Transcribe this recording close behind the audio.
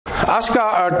आज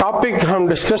का टॉपिक हम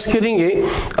डिस्कस करेंगे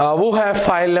वो है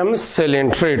फाइलम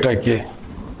सेलेंट्रेटा के।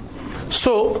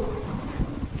 सो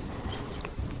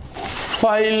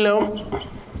फाइलम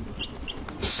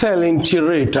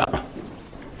सेलेंट्रेटा,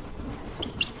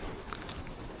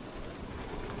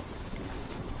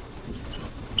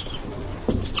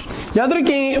 याद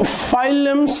रखें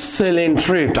फाइलम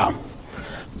सेलेंट्रेटा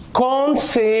कौन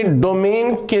से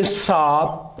डोमेन के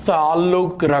साथ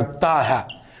ताल्लुक रखता है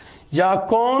या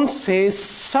कौन से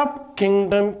सब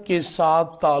किंगडम के साथ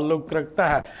ताल्लुक रखता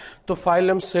है। तो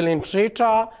फाइलम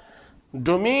सेलेंट्रेटा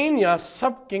डोमेन या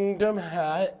सब किंगडम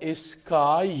है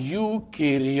इसका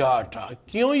यूकेरियोटा।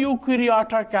 क्यों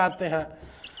यूकेरियोटा कहते हैं?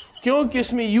 क्योंकि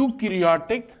इसमें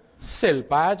यूकेरियोटिक सेल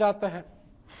पाया जाता है।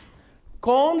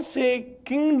 कौन से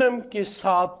किंगडम के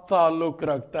साथ ताल्लुक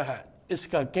रखता है?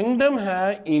 इसका किंगडम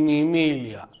है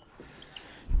इनिमेलिया।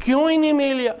 क्यों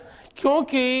इनिमेलिया?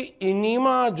 क्योंकि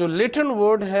इनीमा जो लैटिन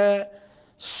वर्ड है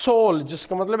सोल,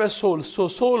 जिसका मतलब है soul,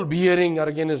 soul bearing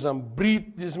organism,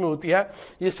 breathe जिसमें होती है,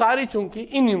 ये सारी चूंकि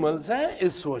एनिमल्स हैं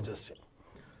इस वजह से।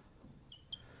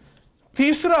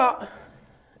 तीसरा,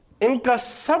 इनका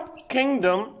सब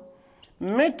किंगडम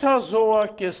मेटाजोआ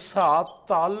के साथ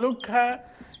ताल्लुक है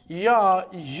या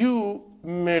यू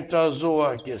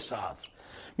मेटाजोआ के साथ।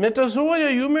 मेटाजोआ या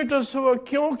यूमेटाजोआ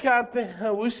क्यों कहते हैं?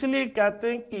 वो इसलिए कहते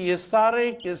हैं कि ये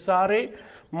सारे के सारे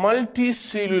मल्टी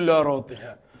सेल्यूलर होते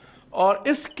हैं और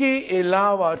इसके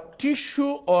अलावा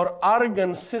टिश्यू और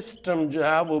ऑर्गन सिस्टम जो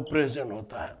है वो प्रेजेंट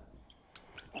होता है।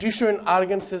 Tissue and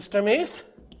organ system is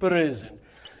present,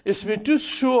 इसमें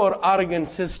टिश्यू और ऑर्गन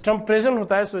सिस्टम प्रेजेंट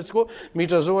होता है, सो इसको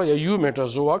मेटाजोआ या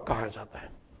यूमेटाजोआ कहा जाता है।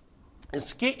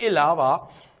 इसके अलावा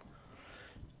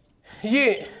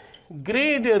ये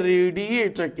ग्रेड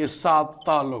रेडिएटर के साथ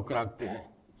ताल्लुक रखते हैं।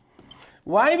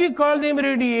 Why we call them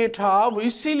radiator? वो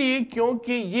इसीलिए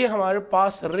क्योंकि ये हमारे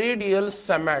पास रेडियल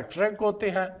सिमेट्रिक होते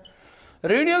हैं।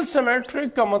 रेडियल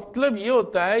सिमेट्रिक का मतलब ये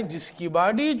होता है जिसकी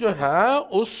बॉडी जो है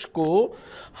उसको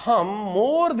हम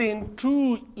मोर देन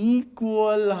 2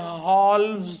 इक्वल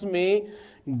हाल्व्स में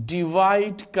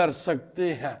डिवाइड कर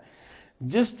सकते हैं।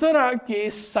 जिस तरह के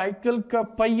साइकिल का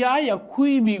पहिया या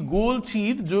कोई भी गोल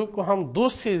चीज जो को हम 2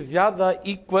 से ज्यादा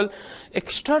इक्वल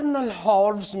एक्सटर्नल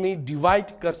हाल्व्स में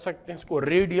डिवाइड कर सकते हैं, इसको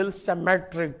रेडियल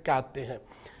सिमेट्रिक कहते हैं।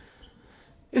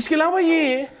 इसके अलावा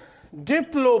ये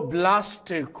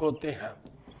डिप्लोब्लास्टिक होते हैं।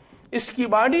 इसकी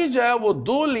बॉडी जो है वो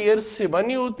 2 लेयर से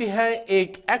बनी होती है,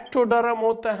 एक एक्टोडर्म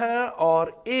होता है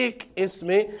और एक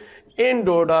इसमें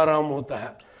एंडोडर्म होता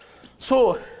है।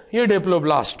 सो ये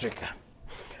डिप्लोब्लास्टिक है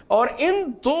और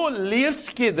इन 2 लेयर्स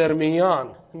के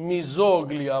दरमियान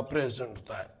मेसोग्लिया प्रेजेंट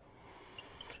होता है।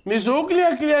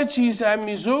 मेसोग्लिया क्या चीज है?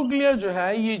 मेसोग्लिया जो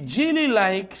है ये जेली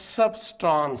लाइक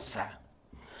सब्सटेंस है।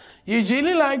 ये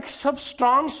जेली लाइक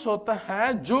सब्सटेंस होता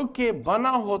है जो कि बना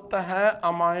होता है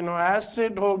अमाइनो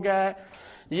एसिड हो गया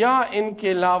या इनके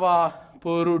अलावा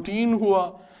प्रोटीन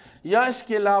हुआ या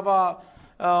इसके अलावा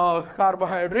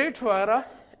कार्बोहाइड्रेट वगैरह,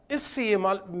 इससे ये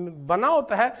बना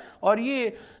होता है और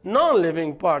ये नॉन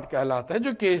लिविंग पार्ट कहलाता है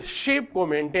जो कि शेप को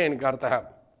मेंटेन करता है।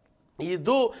 ये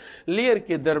 2 लेयर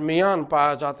के दरमियान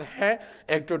पाया जाता है,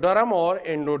 एक्टोडर्म और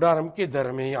एंडोडर्म के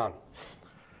दरमियान।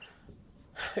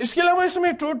 इसके अलावा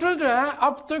इसमें टोटल जो है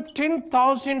अब तक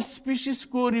 10,000 स्पीशीज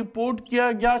को रिपोर्ट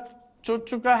किया गया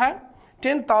चुका है।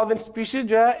 10,000 स्पीशीज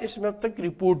जो है इसमें अब तक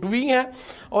रिपोर्ट हुई है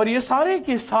और ये सारे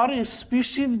के सारे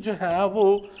स्पीशीज जो है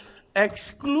वो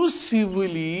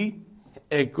एक्सक्लूसिवली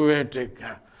एक्वेटिक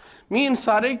है, मीन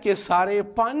सारे के सारे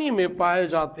पानी में पाए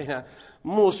जाते हैं,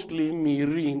 मोस्टली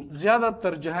मीरीन,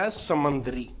 ज्यादातर जो है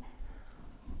समुद्री।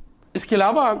 इसके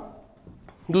अलावा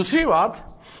दूसरी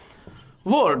बात,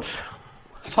 word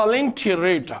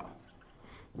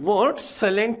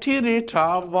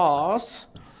Coelenterata was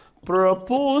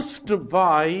proposed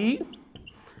by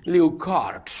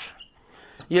ल्यूकार्ट।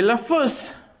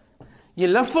 ये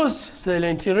लफ्ज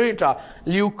सेलेंट्रेटा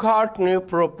ल्यूकार्ट ने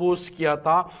प्रपोज किया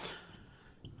था।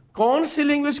 कौन सी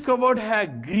लैंग्वेज का वर्ड है?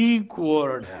 ग्रीक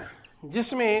वर्ड है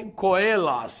जिसमें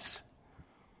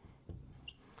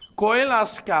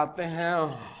कोएलास कहते हैं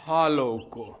हालो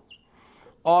को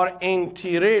और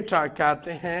एंटीरेटा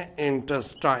कहते हैं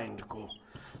इंटेस्टाइन को।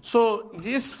 सो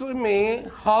जिसमें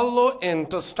हालो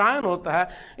इंटेस्टाइन होता है,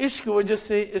 इसकी वजह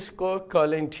से इसको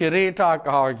कोएलेंटेरेटा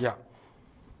कहा गया।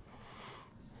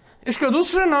 इसका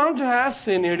दूसरा नाम जो है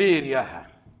सेनेडेरिया है।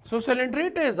 सो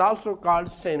सेलेंट्रेटा इज आल्सो कॉल्ड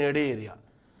सेनेडेरिया।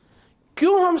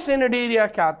 क्यों हम सेनेडेरिया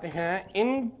कहते हैं?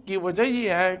 इनकी वजह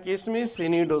यह है कि इसमें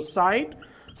सिनिडोसाइट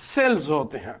सेल्स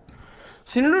होते हैं।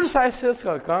 सिनिडोसाइट सेल्स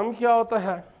का काम क्या होता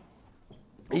है?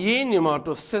 ये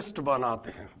निमाटोसिस्ट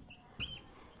बनाते हैं।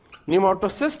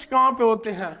 निमाटोसिस्ट कहाँ पे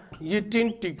होते हैं? ये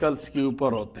टेंटिकल्स के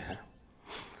ऊपर होते हैं।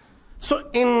 सो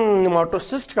इन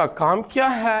निमेटोसिस्ट का काम क्या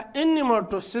है? इन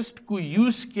निमेटोसिस्ट को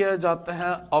यूज किया जाता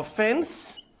है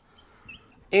ऑफेंस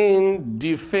इन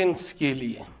डिफेंस के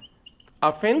लिए,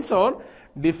 ऑफेंस और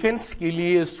डिफेंस के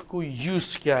लिए इसको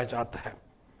यूज किया जाता है।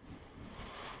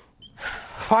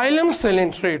 फाइलम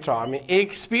सेलेंट्रेटा में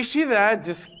एक स्पीशीज है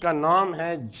जिसका नाम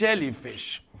है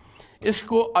जेलीफिश,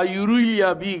 इसको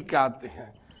आयूरिलिया भी कहते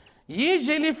हैं। ये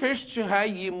जेलीफिश जो है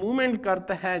ये मूवमेंट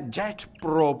करता है जेट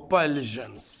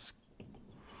प्रोपल्शंस,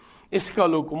 इसका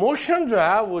लोकोमोशन जो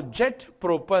है वो जेट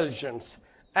प्रोपल्शंस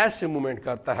ऐसे मूवमेंट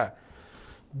करता है।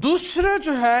 दूसरा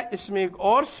जो है इसमें एक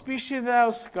और स्पीशीज है,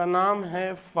 उसका नाम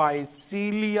है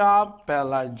फाइसीलिया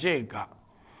पेलाजिका।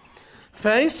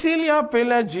 फाइसीलिया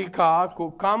पेलाजिका को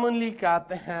कॉमनली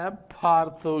कहते हैं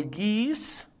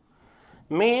पार्थोगीस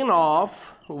मेन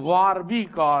ऑफ वार भी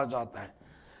कहा जाता है,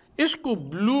 इसको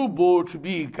ब्लू बोट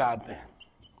भी कहते हैं,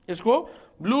 इसको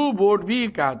ब्लू बोट भी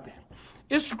कहते हैं,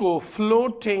 इसको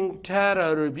फ्लोटिंग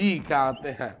टेरर भी कहते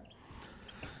हैं।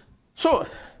 सो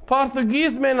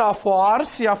पार्थोगीज मेन ऑफ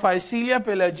वार्स या फाइसीलिया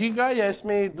पेलाजिका या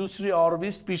इसमें दूसरी और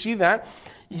भी स्पीशीज हैं,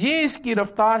 ये इसकी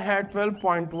रफ्तार है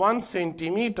 12.1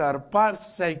 सेंटीमीटर पर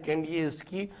सेकंड, ये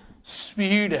इसकी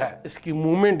स्पीड है, इसकी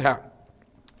मूवमेंट है।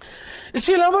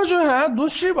 इसके अलावा जो है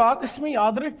दूसरी बात इसमें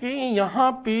याद रखें,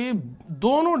 यहाँ पे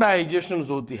दोनों डाइजेशन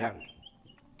होती है,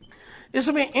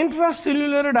 इसमें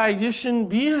इंट्रासेल्यूलर डाइजेशन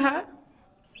भी है,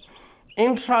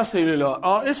 इंट्रासेल्यूलर,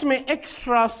 और इसमें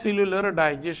एक्स्ट्रा सेल्यूलर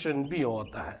डाइजेशन भी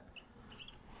होता है।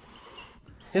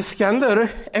 इसके अंदर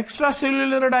एक्स्ट्रा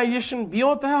सेल्यूलर डाइजेशन भी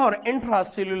होता है और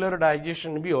इंट्रासेल्यूलर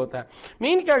डाइजेशन भी होता है।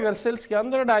 मीन कि अगर सेल्स के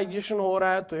अंदर डाइजेशन हो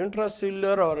रहा है तो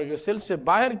इंट्रासेल्यूलर, और अगर सेल्स से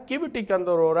बाहर कैविटी के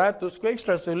अंदर हो रहा है तो उसको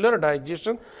एक्स्ट्रा सेल्यूलर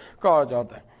डाइजेशन कहा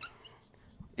जाता है।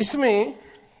 इसमें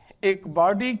एक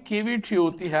बॉडी कैविटी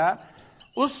होती है,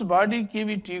 उस बॉडी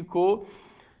कैविटी को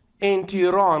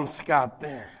एंटीरॉन्स कहते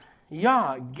हैं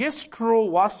या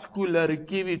गैस्ट्रोवास्कुलर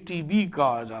कैविटी भी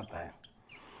कहा जाता है,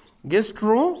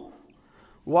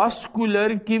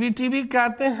 गैस्ट्रोवास्कुलर कैविटी भी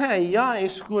कहते हैं या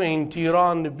इसको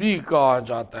एंटीरॉन भी कहा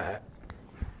जाता है।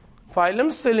 फाइलम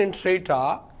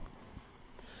सेलेंट्रेटा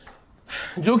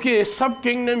जो कि सब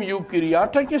किंगडम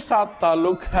यूकेरियोटा के साथ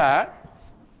ताल्लुक है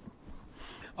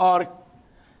और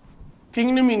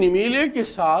किंगडम एनिमेलिया के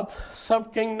साथ,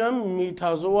 सब किंगडम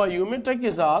मीटाजोआ यूमेटा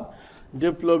के साथ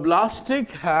डिप्लोब्लास्टिक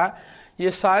है,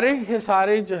 ये सारे के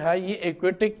सारे जो है ये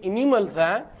एक्वेटिक एनिमल्स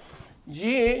हैं।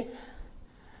 ये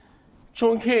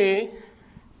चूंकि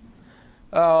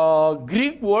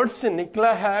ग्रीक वर्ड से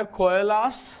निकला है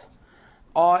कोएलास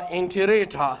और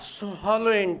एंटेरेटा,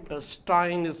 सोलो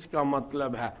इंटेस्टाइन इसका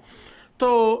मतलब है।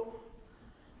 तो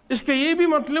इसका ये भी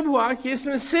मतलब हुआ कि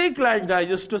इसमें सेक लाइक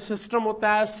डाइजेस्टिव सिस्टम होता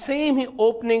है, सेम ही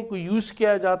ओपनिंग को यूज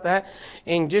किया जाता है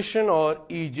इंजेक्शन और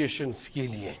इजेक्शन के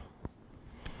लिए।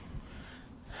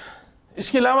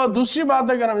 इसके अलावा दूसरी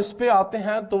बात अगर हम इस पे आते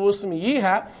हैं तो वो उसमें ये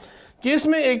है कि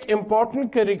इसमें एक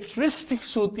इंपॉर्टेंट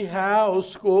कैरेक्टरिस्टिक्स होती है,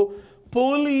 उसको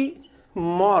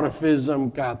पॉलीमॉर्फिज्म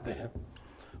कहते हैं।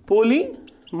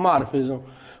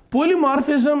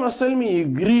 पॉलीमॉर्फिज्म असल में ये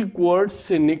ग्रीक वर्ड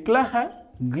से निकला है,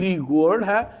 ग्रीक वर्ड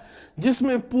है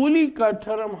जिसमें पोली का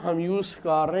टर्म हम यूज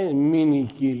कर रहे हैं मीनी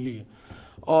के लिए,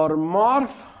 और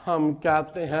मॉर्फ हम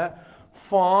कहते हैं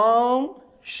फॉर्म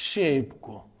शेप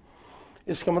को।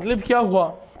 इसका मतलब क्या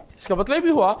हुआ? इसका मतलब भी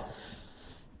हुआ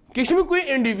कि इसमें कोई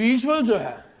इंडिविजुअल जो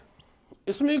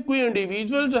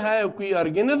है, कोई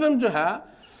ऑर्गेनिज्म जो है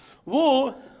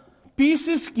वो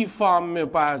पीसेस की फॉर्म में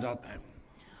पाया जाता है,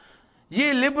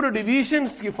 ये लिबर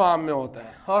डिविजन्स की फॉर्म में होता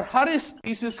है, और हर इस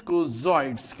पीसेस को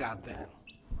जॉइड्स कहते हैं।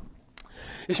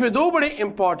 इसमें दो बड़े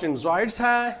इंपॉर्टेंट जॉइड्स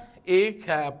हैं, एक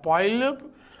है पॉइलिप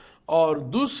और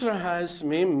दूसरा है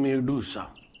इसमें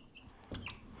मेडूसा।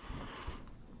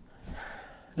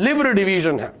 लिबर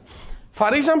डिवीजन है।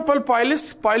 फॉर एग्जाम्पल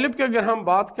पॉइलिप की अगर हम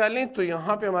बात कर लें तो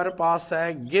यहां पे हमारे पास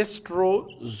है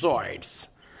गैस्ट्रोजॉइड्स।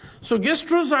 सो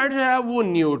गैस्ट्रोजॉइड जो है वो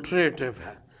न्यूट्रिटिव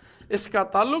है, इसका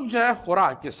ताल्लुक जो है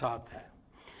खुराक के साथ है।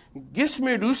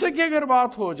 मेडूसा की अगर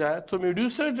बात हो जाए तो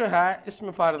मेडूसा जो है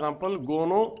इसमें फॉर एग्जाम्पल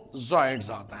गोनोजॉइड्स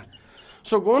आता है।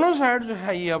 सो गोनोजॉइड जो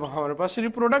है ये अब हमारे पास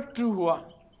रिप्रोडक्टिव हुआ,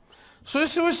 सो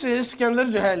इस वजह से इसके अंदर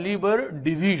जो है लिबर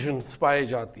डिवीजन्स पाई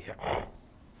जाती है।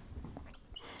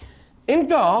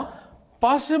 इनका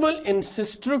पॉसिबल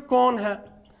इंसिस्टर कौन है?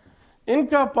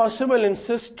 इनका पॉसिबल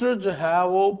इंसिस्टर जो है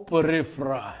वो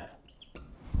पेरिफेरा है,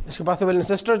 इसका पॉसिबल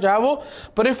इंसिस्टर जो है वो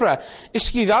पेरिफेरा है।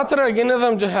 इसकी ज्यादातर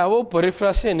ऑर्गेनिज्म जो है वो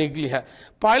पेरिफेरा से निकली है।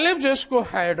 पॉइलिप जो इसको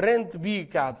हाइड्रेंथ भी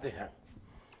कहते हैं,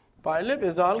 पॉइलिप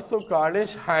इज आल्सो कॉल्ड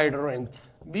एज हाइड्रेंथ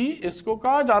भी इसको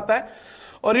कहा जाता है।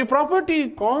 और ये प्रॉपर्टी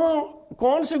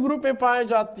कौन से ग्रुप में पाए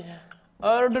जाती है?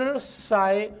 ऑर्डर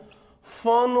साइफोनोफोरा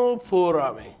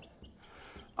में।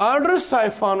 ऑर्डर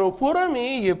साइफोनोफोरा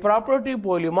में ये प्रॉपर्टी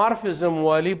पॉलीमॉर्फिज्म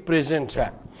वाली प्रेजेंट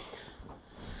है।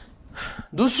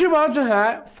 दूसरी बात जो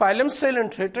है फाइलम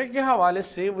कोएलेंटरेटा के हवाले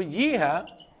से वो ये है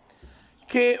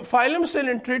कि फाइलम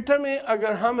कोएलेंटरेटा में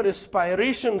अगर हम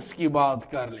रेस्पायरेशंस की बात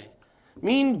कर लें,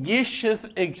 मीन गैसियस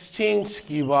एक्सचेंज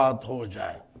की बात हो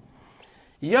जाए,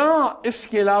 या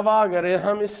इसके अलावा अगर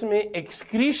हम इसमें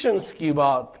एक्सक्रीशंस की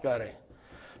बात करें,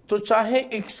 तो चाहे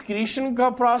एक्सक्रीशन का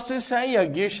प्रोसेस है या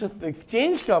गैसियस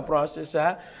एक्सचेंज का प्रोसेस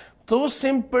है, तो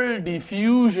सिंपल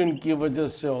डिफ्यूजन की वजह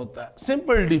से होता है।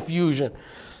 Simple diffusion,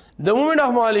 the movement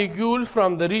of molecule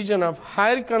from the reason of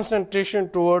higher concentration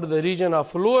toward the reason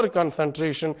of lower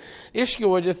concentration, इसकी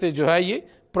वजह से जो है ये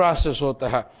प्रोसेस होता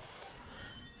है।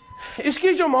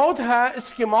 इसकी जो माउथ है,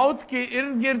 इसके माउथ के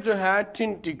इर्द गिर्द जो है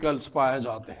टेंटिकल्स पाए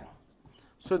जाते हैं।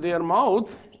 So their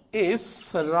mouth is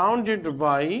surrounded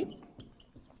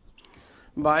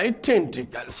by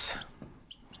tentacles,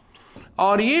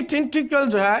 और ये टेंटिकल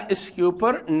जो है इसके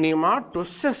ऊपर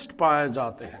नेमाटोसिस्ट पाए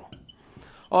जाते हैं,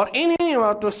 और इन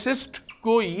नेमाटोसिस्ट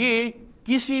को ये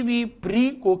किसी भी प्री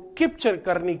को कैप्चर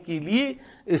करने के लिए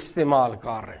इस्तेमाल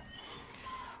कर रहे हैं।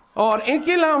 और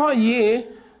इनके अलावा ये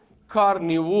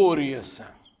कार्निवोरियस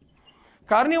है।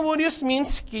 कार्निवोरियस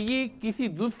मीन्स कि ये किसी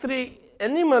दूसरे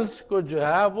एनिमल्स को जो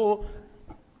है वो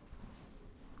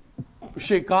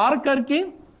शिकार करके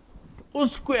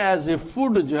उसको एज ए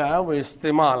फूड जो है वो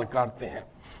इस्तेमाल करते हैं।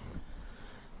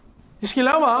 इसके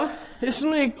अलावा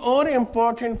इसमें एक और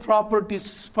इम्पॉर्टेंट प्रॉपर्टीज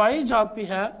पाई जाती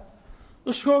है,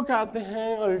 उसको कहते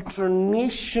हैं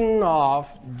अल्टरनेशन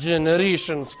ऑफ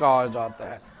जनरेशंस कहा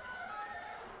जाता है।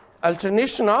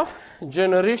 अल्टरनेशन ऑफ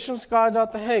जनरेशंस कहा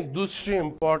जाता है, एक दूसरी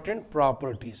इंपॉर्टेंट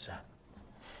प्रॉपर्टीज है।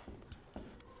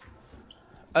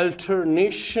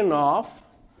 Alternation of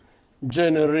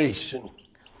generation,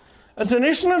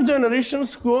 alternation of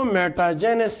generations को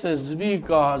मेटाजेनेसिस भी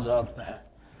कहा जाता है।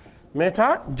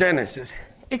 मेटाजेनेसिस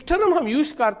एक टर्म हम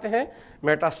यूज करते हैं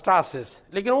मेटास्टासिस,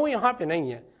 लेकिन वो यहां पे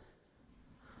नहीं है।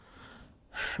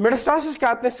 मेटास्टासिस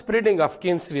कहते हैं स्प्रेडिंग ऑफ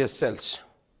कैंसरियस सेल्स।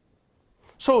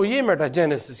 सो ये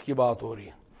मेटाजेनेसिस की बात हो रही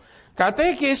है। कहते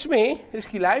हैं कि इसमें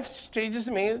इसकी लाइफ स्टेजेस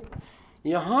में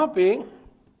यहां पे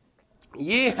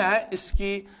ये है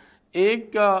इसकी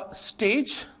एक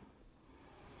स्टेज।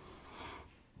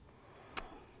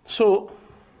 सो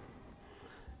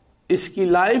इसकी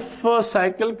लाइफ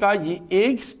साइकिल का ये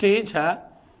एक स्टेज है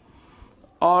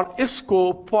और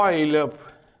इसको पॉइलप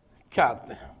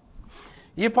कहते हैं।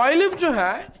 ये पॉइलप जो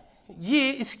है ये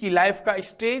इसकी लाइफ का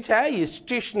स्टेज है, ये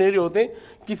स्टेशनरी होते हैं,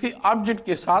 किसी ऑब्जेक्ट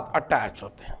के साथ अटैच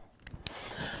होते हैं।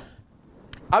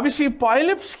 अब इसी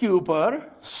पॉइलप्स के ऊपर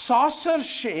सॉसर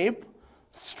शेप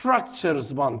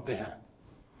स्ट्रक्चर्स बनते हैं।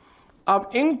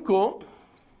 अब इनको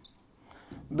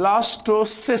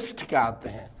ब्लास्टोसिस्ट कहते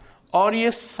हैं और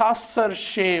ये सॉसर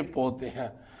शेप होते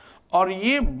हैं और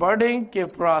ये बर्डिंग के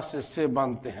प्रोसेस से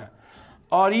बनते हैं,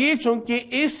 और ये चूंकि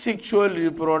एसेक्सुअल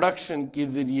रिप्रोडक्शन के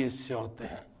जरिए से होते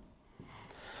हैं।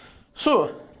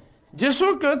 जिस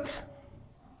वक्त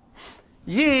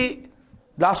ये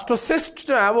ब्लास्टोसिस्ट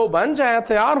जो है वो बन जाए,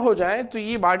 तैयार हो जाए, तो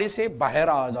ये बॉडी से बाहर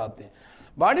आ जाते हैं।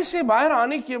 बॉडी से बाहर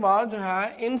आने के बाद जो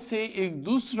है इनसे एक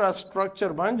दूसरा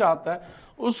स्ट्रक्चर बन जाता है,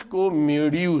 उसको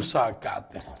मेड्यूसा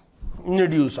कहते हैं।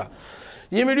 मेड्यूसा,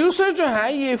 ये मेड्यूसा जो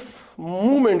है ये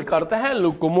मूवमेंट करता है,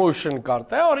 लोकोमोशन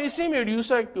करता है, और इसी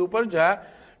मेड्यूसा के ऊपर जो है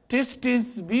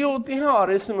टेस्टिस भी होती हैं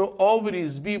और इसमें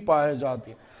ओवरीज भी पाए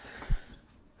जाती हैं।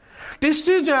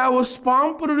 टेस्टिस जो है वो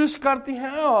स्पर्म प्रोड्यूस करती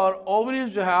हैं और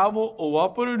ओवरीज जो है वो ओवा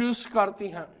प्रोड्यूस करती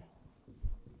हैं।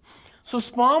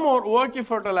 स्पर्म और ओवा की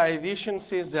फर्टिलाइजेशन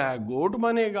से ज़ायगोट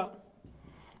बनेगा,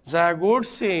 ज़ायगोट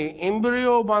से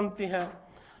एम्ब्रियो बनती है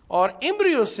और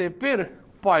एम्ब्रियो से फिर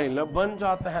पाइलप बन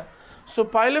जाता है।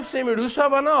 पाइलप से मेडूसा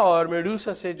बना और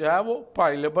मेडूसा से जो है वो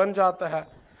पाइलप बन जाता है।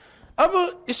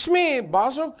 अब इसमें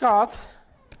बाज़ औक़ात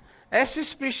ऐसी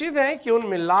स्पीशीज हैं कि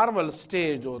उनमें लार्वल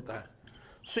स्टेज होता है।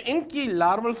 इनकी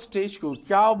लार्वल स्टेज को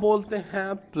क्या बोलते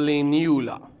हैं?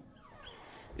 प्लेन्यूला।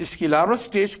 इसकी लार्वल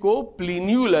स्टेज को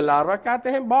प्लेन्यूला लार्वा कहते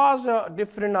हैं। बाज़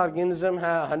डिफरेंट ऑर्गेनिज्म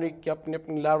है, हर एक की अपनी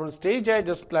अपनी लार्वल स्टेज है।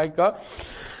 जस्ट लाइक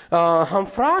हम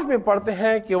फ्रॉग में पढ़ते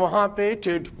हैं कि वहाँ पे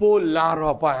टेडपोल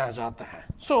लार्वा पाया जाता है।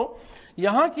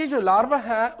 यहाँ की जो लार्वा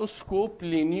है उसको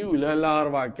प्लेन्यूला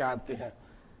लार्वा कहते हैं।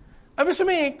 अब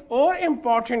इसमें एक और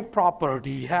इम्पॉर्टेंट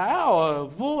प्रॉपर्टी है और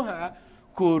वो है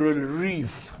कोरल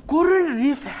रीफ। कोरल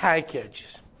रीफ है क्या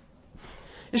चीज?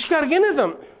 इसका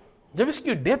ऑर्गेनिज्म जब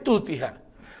इसकी डेथ होती है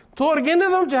तो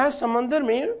ऑर्गेनिज्म जो है समंदर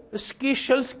में इसकी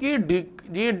शेल्स की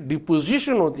ये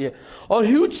डिपोजिशन होती है और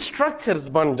ह्यूज स्ट्रक्चर्स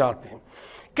बन जाते हैं।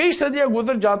 कई सदियां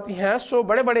गुजर जाती हैं, सो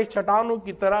बड़े बड़े चट्टानों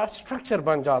की तरह स्ट्रक्चर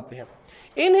बन जाते हैं।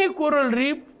 इन्हीं कोरल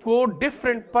रीफ को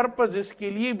डिफरेंट पर्पसेस के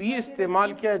लिए भी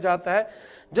इस्तेमाल किया जाता है।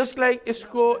 जस्ट लाइक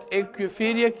इसको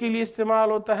एक्वेरिया के लिए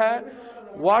इस्तेमाल होता है,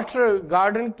 वाटर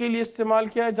गार्डन के लिए इस्तेमाल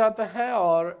किया जाता है,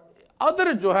 और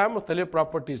अदर जो है मुख्तलिफ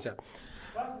प्रॉपर्टीज है।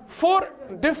 4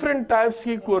 डिफरेंट टाइप्स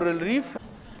की कोरल रीफ।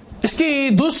 इसकी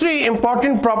दूसरी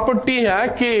इंपॉर्टेंट प्रॉपर्टी है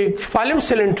कि फाइलम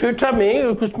सेलेंट्रेटा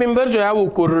में कुछ मेंबर जो है वो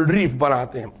कोरल रीफ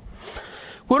बनाते हैं।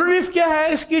 कोरल रीफ क्या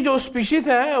है? इसकी जो स्पीशीज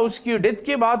है उसकी डेथ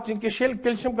के बाद जिनके शेल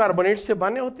कैल्शियम कार्बोनेट से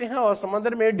बने होते हैं और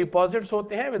समंदर में डिपॉजिट्स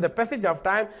होते हैं, with the passage of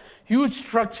time huge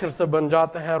structure बन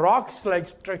जाता है, रॉक्स लाइक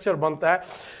स्ट्रक्चर बनता है।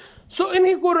 सो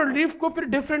इन्हीं कोरल रीफ को फिर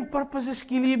डिफरेंट पर्पसेस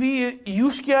के लिए भी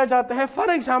यूज किया जाता है। फॉर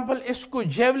एग्जांपल इसको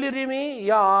ज्वेलरी में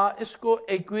या इसको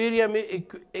एक्वेरिया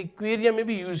में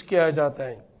भी यूज किया जाता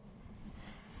है।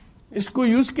 इसको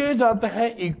यूज किया जाता है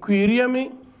एक्वेरिया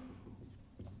में,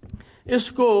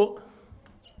 इसको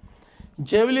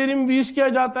ज्वेलरी में भी यूज किया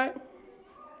जाता है,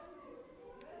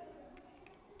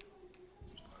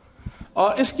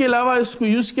 और इसके अलावा इसको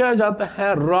यूज किया जाता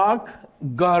है रॉक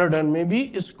गार्डन में भी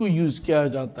इसको यूज किया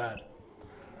जाता है।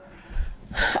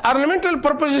 ऑर्नामेंटल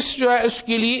पर्पसेस जो है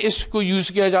इसके लिए इसको यूज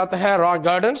किया जाता है, रॉक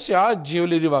गार्डन्स या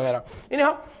ज्वेलरी वगैरह।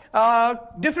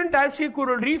 डिफरेंट टाइप्स की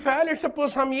कोरल रीफ है। लेट्स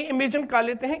सपोज हम ये इमेजिन कर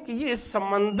लेते हैं कि ये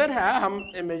समंदर है, हम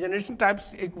इमेजिनेशन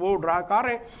टाइप्स एक वो ड्रा कर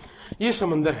रहे हैं, ये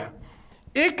समंदर है।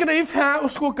 एक रीफ है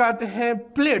उसको कहते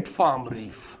हैं प्लेटफॉर्म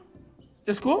रीफ,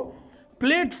 इसको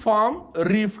प्लेटफॉर्म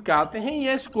रीफ कहते हैं,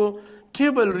 या इसको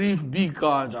टेबल रीफ भी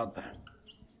कहा जाता है।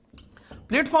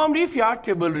 प्लेटफॉर्म रीफ या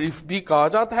टेबल रीफ भी कहा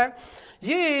जाता है।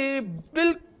 ये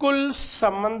बिल्कुल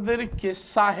समंदर के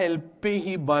साहिल पे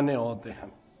ही बने होते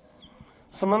हैं,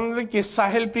 समंदर के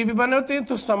साहिल पे भी बने होते हैं।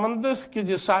 तो समंदर के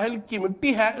जो साहिल की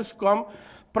मिट्टी है उसको हम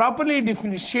प्रॉपरली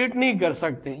डिफरेंशिएट नहीं कर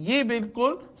सकते, ये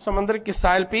बिल्कुल समंदर के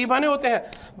साहिल पे ही बने होते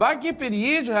हैं। बाकी फिर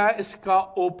ये जो है इसका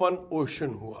ओपन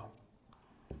ओशन हुआ।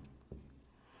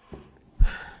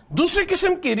 दूसरी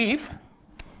किस्म के रीफ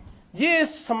ये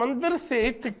समंदर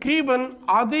से तकरीबन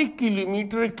आधे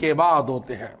किलोमीटर के बाद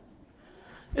होते हैं,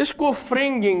 इसको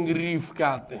फ्रिंगिंग रीफ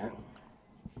कहते हैं,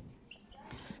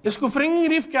 इसको फ्रिंगिंग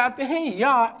रीफ कहते हैं,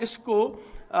 या इसको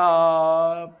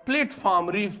प्लेटफॉर्म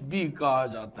रीफ भी कहा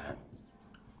जाता है।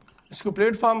 इसको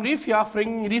प्लेटफॉर्म रीफ या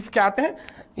फ्रिंगिंग रीफ कहते हैं।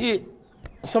 ये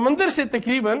समंदर से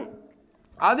तकरीबन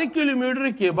आधे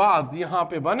किलोमीटर के बाद यहाँ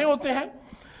पे बने होते हैं।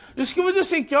 इसकी वजह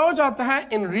से क्या हो जाता है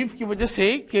इन रीफ की वजह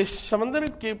से कि समंदर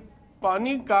के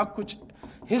पानी का कुछ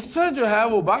हिस्सा जो है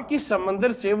वो बाकी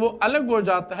समंदर से वो अलग हो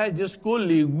जाता है, जिसको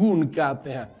लेगून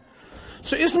कहते हैं।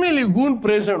 सो इसमें लेगून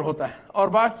प्रेजेंट होता है, और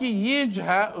बाकी ये जो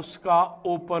है उसका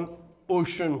ओपन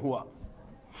ओशन हुआ।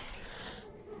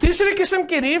 तीसरी किस्म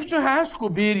के रीफ जो है उसको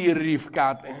बैरियर रीफ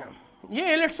कहते हैं।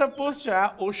 ये लेट्स सपोज जो है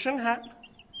ओशन है,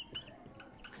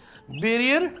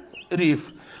 barrier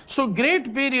reef. So great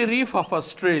barrier reef of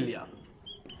Australia,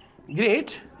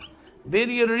 great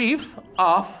barrier reef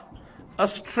of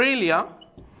Australia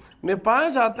में पाया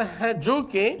जाता है, जो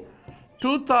कि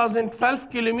 2012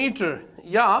 किलोमीटर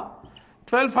या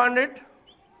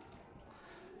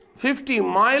 1250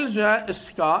 माइल जो है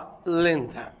इसका लेंथ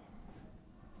है।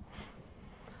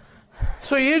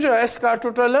 सो ये जो है इसका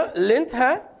टोटल लेंथ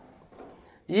है,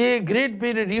 ये great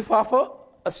barrier reef of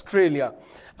Australia.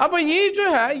 अब ये जो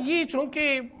है ये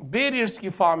चूंकि बैरियर्स की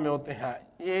फॉर्म में होते हैं,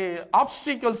 ये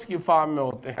ऑब्स्टिकल्स की फॉर्म में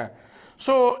होते हैं,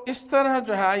 सो इस तरह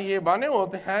जो है ये बने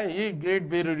होते हैं। ये great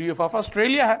barrier reef of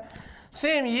Australia है।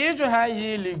 सेम ये जो है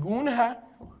ये लेगून है,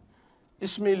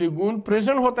 इसमें लेगून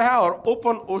प्रेजेंट होता है, और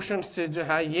ओपन ओशन से जो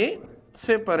है ये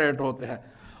सेपरेट होते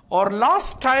हैं। और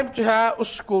लास्ट टाइप जो है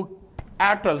उसको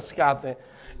एटल्स कहते हैं।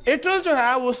 एटल जो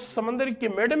है वो समंदर के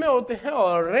मिड में होते हैं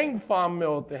और रिंग फॉर्म में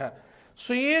होते हैं।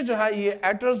 सो ये जो है ये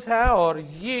एटल्स है, और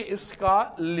ये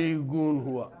इसका लेगून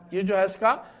हुआ, ये जो है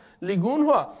इसका लेगून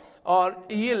हुआ, और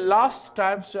ये लास्ट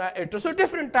टाइप्स जो है एटल। सो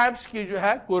डिफरेंट टाइप्स की जो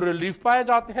है कोरल रीफ पाए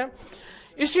जाते हैं।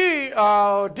 इसी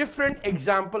डिफरेंट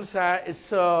एग्जांपल्स है इस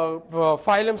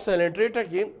फाइलम सेलेंट्रेटा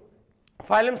की।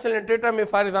 फाइलम सेलेंट्रेटा में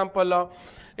फॉर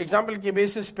एग्जांपल के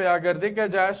बेसिस पे अगर देखा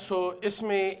जाए, सो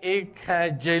इसमें एक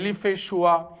है जेलीफिश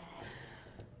हुआ,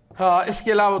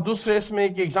 इसके अलावा दूसरे इसमें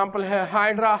एक एग्जांपल है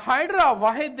हाइड्रा। हाइड्रा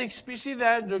वाहिद एक स्पीशीज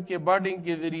है जो कि बर्डिंग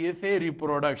के जरिए से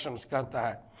रिप्रोडक्शन करता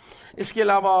है। इसके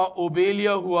अलावा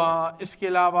ओबेलिया हुआ, इसके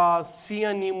अलावा सी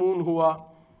अनीमून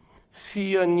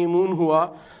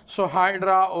हुआ। सो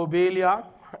हाइड्रा, ओबेलिया,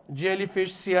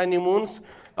 जेलीफिश, सी अनीमून्स,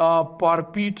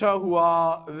 पारपीटा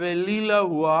हुआ, वेलीला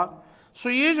हुआ। सो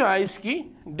ये जो है इसकी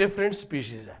डिफरेंट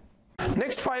स्पीशीज है।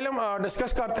 नेक्स्ट फाइलम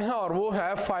डिस्कस करते हैं, और वो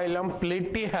है फाइलम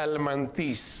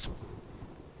प्लेटीहेल्मिन्थेस।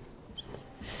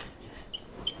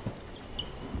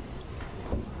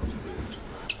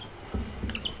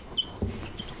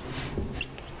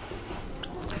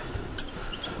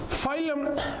 फाइलम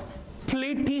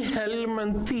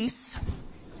प्लेटीहेल्मिंथीस,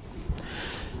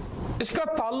 इसका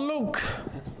ताल्लुक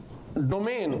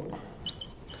डोमेन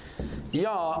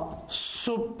या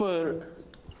सुपर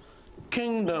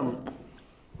किंगडम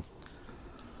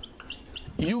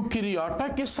यूकैरियोटा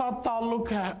के साथ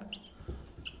ताल्लुक है।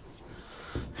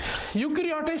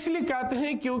 यूकैरियोटा इसलिए कहते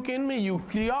हैं क्योंकि इनमें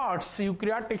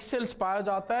यूकैरियोटिक सेल्स पाया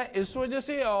जाता है इस वजह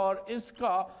से, और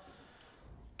इसका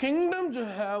किंगडम जो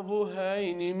है वो है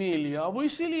एनिमलिया, वो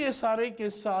इसीलिए सारे के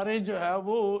सारे जो है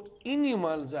वो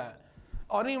एनिमल्स है,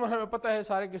 और एनिमल हमें पता है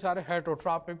सारे के सारे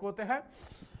हेटेरोट्रॉपिक होते हैं।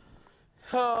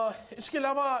 इसके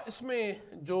अलावा इसमें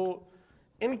जो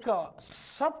इनका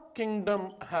सब किंगडम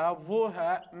है वो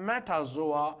है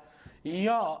मेटाजोआ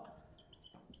या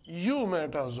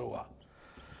यूमेटाजोआ।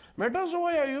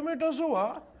 मेटाजोआ या यूमेटाजोआ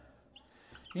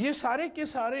ये सारे के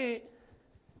सारे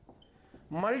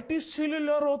मल्टी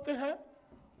सेल्यूलर होते हैं,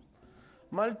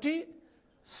 मल्टी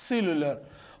सेल्यूलर,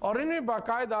 और इनमें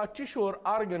बाकायदा टिश्यू और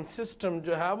ऑर्गन सिस्टम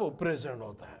जो है वो प्रेजेंट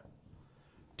होता है।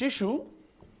 Tissue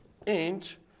and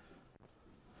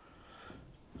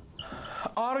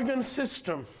organ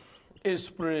system is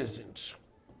present.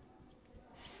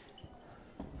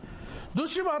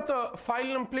 दूसरी बात,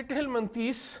 फाइलम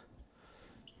प्लेटीहेल्मिंथीस,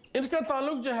 इनका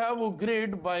ताल्लुक जो है वो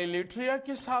ग्रेड बाइलेट्रिया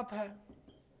के साथ है।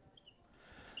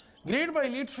 ग्रेड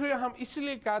बाइलेट्रिया हम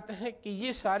इसलिए कहते हैं कि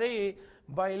ये सारे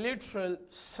बाइलेटरल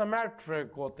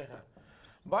सिमेट्रिक होते हैं।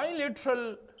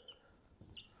 बाइलेटरल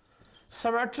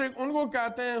सिमेट्रिक उनको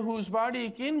कहते हैं whose body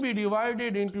can be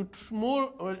divided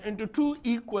into two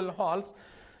equal halves,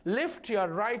 left या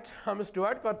राइट हम इस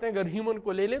डिवाइड करते हैं। अगर ह्यूमन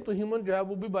को ले लें तो ह्यूमन जो है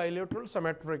वो भी बाइलेटरल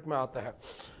सिमेट्रिक में आता है,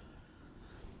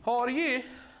 और ये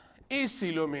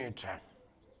एसीलोमेट है।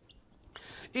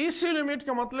 एसीलोमेट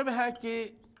का मतलब है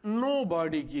कि नो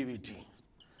बॉडी कैविटी,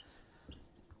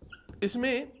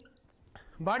 इसमें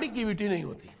बॉडी कैविटी नहीं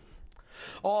होती,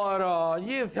 और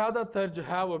ये ज्यादातर जो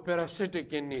है वो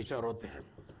पैरासिटिक इन नेचर होते हैं।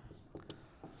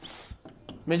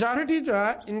 मेजॉरिटी जो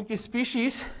है इनकी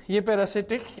स्पीशीज ये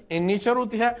पैरासिटिक इन नेचर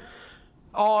होती है।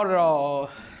 और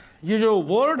ये जो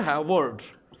वर्ड है,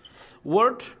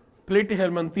 word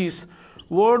प्लेटीहेल्मिंथीस,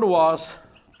 word was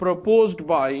proposed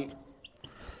by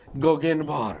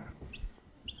गोगेनबार।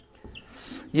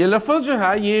 ये लफ्ज जो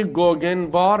है ये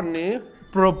गोगेनबार ने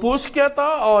प्रपोज किया था,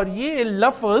 और ये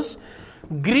लफ्ज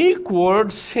ग्रीक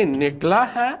वर्ड से निकला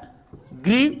है।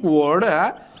 ग्रीक वर्ड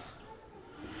है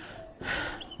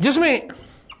जिसमें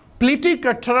प्लेटी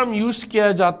का टर्म यूज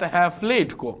किया जाता है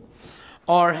फ्लेट को,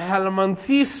 और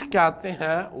हेल्मिंथीस कहते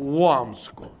हैं वर्म्स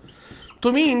को।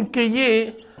 तो मीन कि ये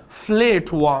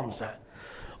फ्लेट वर्म्स है,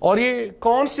 और ये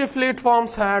कौन से फ्लेट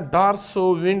फॉर्म्स है?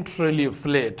 डॉर्सोवेंट्रली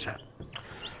फ्लेट है।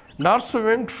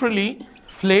 डॉर्सोवेंट्रली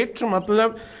फ्लेट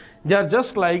मतलब they are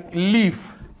just like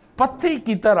leaf, पत्ते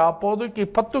की तरह, पौधों के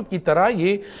पत्तों की तरह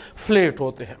ये फ्लेट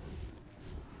होते हैं।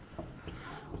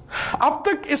 अब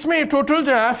तक इसमें टोटल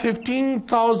जो है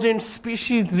 15,000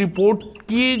 स्पीशीज रिपोर्ट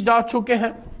किए जा चुके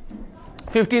हैं,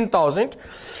 15,000,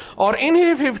 और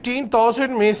इन्हीं 15,000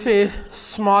 में से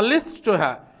स्मॉलेस्ट जो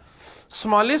है,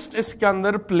 स्मॉलेस्ट इसके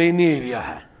अंदर प्लेनेरिया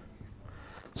है।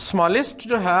 स्मॉलेस्ट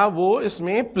जो है वो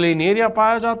इसमें प्लेनेरिया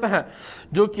पाया जाता है,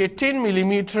 जो कि 10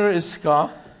 मिलीमीटर इसका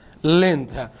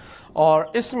लेंथ है,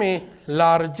 और इसमें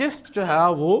लार्जेस्ट जो है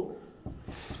वो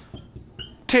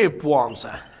टेप वर्म्स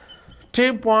है।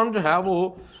 टेप वर्म जो है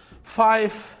वो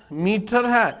 5 मीटर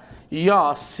है या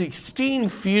 16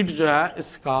 फीट जो है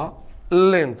इसका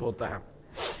लेंथ होता है।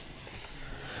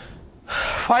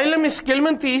 फाइलम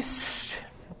aschelminthes,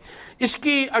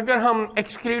 इसकी अगर हम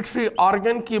एक्सक्रीटरी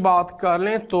ऑर्गन की बात कर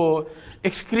लें तो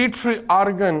एक्सक्रीटरी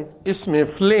ऑर्गन इसमें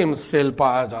फ्लेम सेल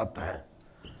पाया जाता है।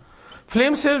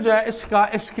 फ्लेम सेल जो है इसका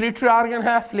एक्सक्रीटरी ऑर्गन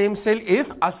है। Flame cell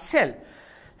is a cell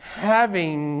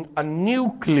having a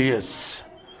nucleus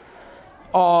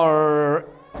और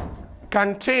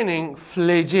कंटेनिंग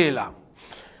फ्लैजेला,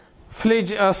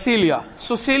 सीलिया।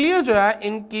 सो सीलिया जो है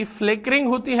इनकी फ्लेकरिंग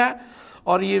होती है,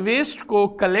 और ये वेस्ट को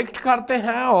कलेक्ट करते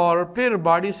हैं और फिर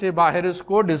बॉडी से बाहर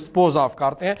इसको डिस्पोज ऑफ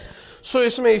करते हैं। सो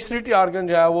इसमें एक्सक्रीटरी ऑर्गन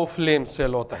जो है वो फ्लेम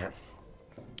सेल होता है।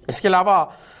 इसके अलावा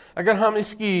अगर हम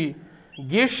इसकी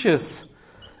गैसियस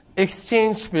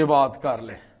एक्सचेंज पे बात कर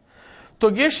लें तो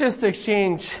गैसियस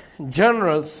एक्सचेंज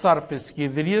जनरल सरफेस के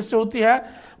जरिए से होती है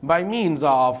बाय मीन्स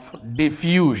ऑफ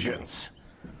डिफ्यूजन्स।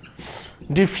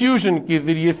 डिफ्यूजन के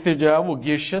जरिए से जो है वो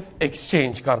गैसियस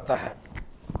एक्सचेंज करता है।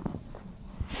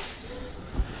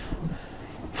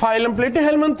 फाइलम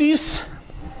प्लेटीहेल्मिंथीस,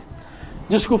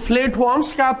 जिसको फ्लेट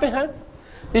वर्म्स कहते हैं,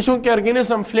 इसमें के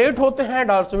ऑर्गेनिज्म फ्लेट होते हैं,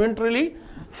 डॉर्सोवेंट्रली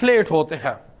फ्लेट होते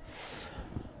हैं,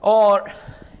 और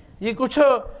ये कुछ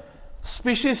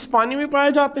स्पीशीज पानी में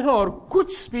पाए जाते हैं और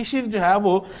कुछ स्पीशीज जो है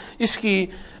वो इसकी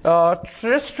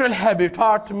टेरेस्ट्रियल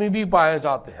हैबिटाट में भी पाए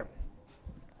जाते हैं।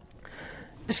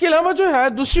 इसके अलावा जो है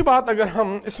दूसरी बात अगर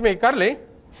हम इसमें कर लें,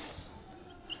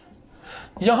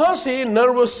 यहां से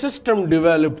नर्वस सिस्टम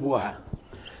डेवलप हुआ है,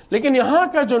 लेकिन यहां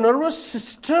का जो नर्वस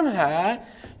सिस्टम है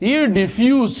ये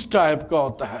डिफ्यूज टाइप का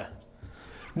होता है।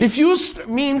 डिफ्यूज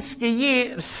मीन्स कि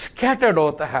ये स्कैटर्ड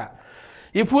होता है।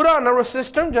 ये पूरा नर्वस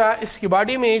सिस्टम जो है इसकी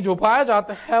बॉडी में जो पाया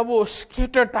जाता है वो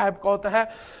स्कैटर टाइप का होता है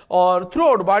और थ्रू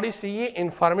आउट बॉडी से ये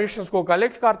इंफॉर्मेशन को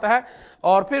कलेक्ट करता है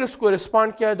और फिर उसको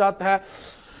रिस्पॉन्ड किया जाता है।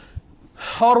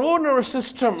 और वो नर्वस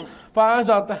सिस्टम पाया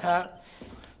जाता है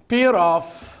पेयर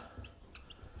ऑफ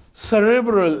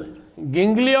सेरेब्रल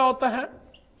गेंगलिया होता है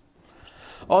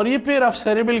और ये pair of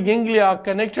cerebral ganglia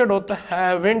connected होता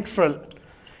है वेंट्रल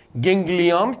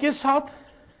गेंगलियन के साथ।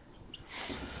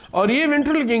 और ये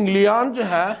वेंट्रल गेंगलियन जो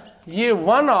है ये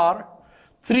 1 और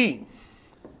 3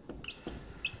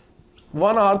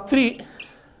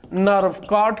 नर्व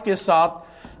कॉर्ड के साथ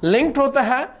लिंक्ड होता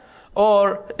है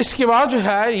और इसके बाद जो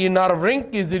है ये नर्व रिंग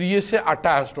के जरिए से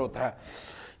अटैच्ड होता है।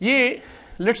 ये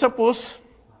लेट सपोज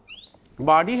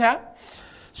बॉडी है,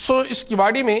 सो इसकी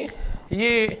बॉडी में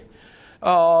ये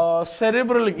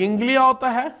सेरेब्रल गेंगलिया होता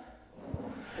है,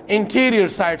 इंटीरियर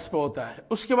साइड्स पे होता है।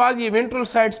 उसके बाद ये वेंट्रल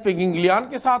साइड्स पे गेंगलियन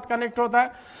के साथ कनेक्ट होता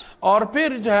है और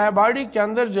फिर जो है बॉडी के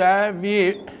अंदर जो है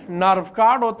ये नर्व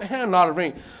कार्ड होते हैं, नर्व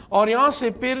रिंग, और यहाँ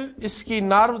से फिर इसकी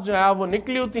नर्व जो है वो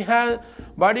निकली होती है,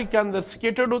 बॉडी के अंदर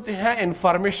स्केटर्ड होती है,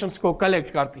 इंफॉर्मेशन को कलेक्ट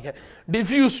करती है।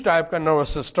 डिफ्यूज टाइप का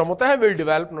नर्वस सिस्टम होता है, वेल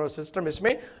डेवलप नर्वस सिस्टम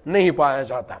इसमें नहीं पाया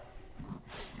जाता।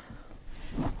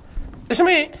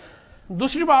 इसमें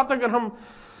दूसरी बात अगर हम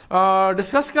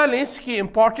डिस्कस कर लें, इसकी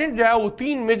इंपॉर्टेंट जो है वो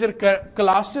 3 मेजर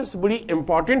क्लासेस बड़ी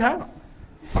इंपॉर्टेंट है।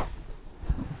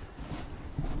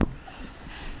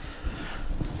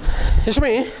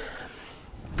 इसमें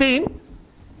 3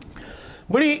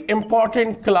 बड़ी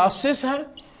इंपॉर्टेंट क्लासेस हैं।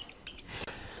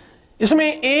 इसमें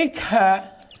एक है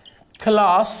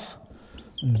क्लास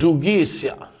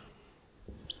डुगेसिया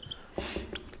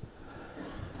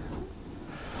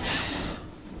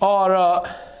और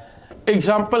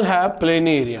एग्जाम्पल है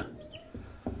प्लेनेरिया।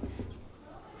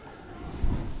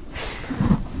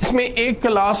 इसमें एक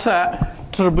क्लास है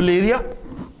टर्बुलेरिया,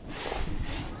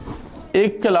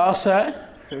 एक क्लास है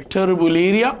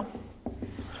टर्बुलेरिया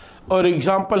और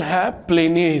एग्जाम्पल है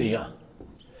प्लेनेरिया।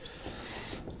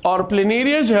 और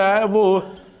प्लेनेरिया जो है वो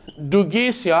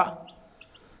डुगेसिया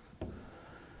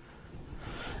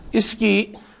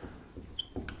इसकी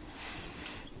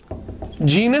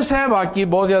जीनस है, बाकी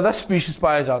बहुत ज्यादा स्पीशीज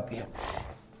पाई जाती है।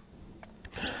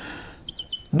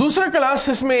 दूसरा क्लास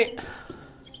इसमें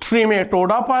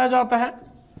ट्रिमेटोडा पाया जाता है।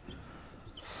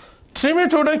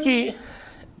 ट्रिमेटोडा की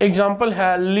एग्जाम्पल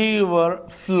है लीवर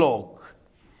फ्लॉक।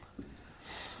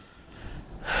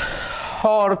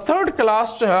 और थर्ड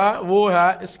क्लास जो है वो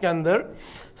है इसके अंदर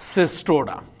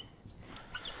सिस्टोडा।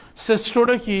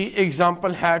 सिस्टोडा की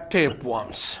एग्जाम्पल है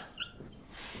टेपवर्म्स।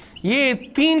 ये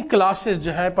 3 क्लासेस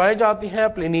जो है पाई जाती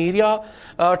हैं, planaria,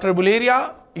 टर्बुलेरिया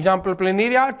example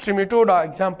planaria, ट्रिमेटोडा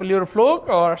example liver flock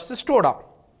और सिस्टोडा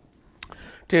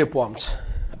टेपवर्म्स।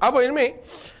 अब इनमें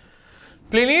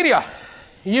प्लेनेरिया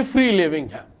ये फ्री लिविंग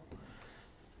है,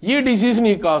 ये डिजीज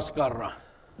नहीं कॉज कर रहा,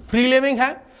 फ्री लिविंग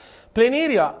है।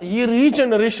 प्लेनेरिया ये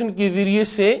रीजनरेशन के जरिए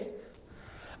से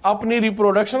अपनी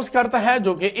रिप्रोडक्शंस करता है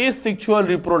जो कि एसेक्सुअल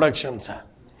रिप्रोडक्शंस है।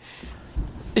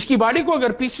 इसकी बॉडी को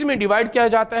अगर पीस में डिवाइड किया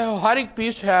जाता है, हर एक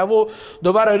पीस है वो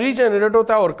दोबारा रीजनरेट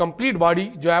होता है और कंप्लीट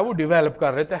बॉडी जो है वो डेवलप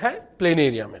कर लेते हैं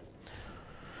प्लेनेरिया में।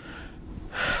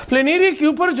 प्लेनेरिया के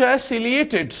ऊपर जो है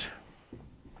सिलिएटेड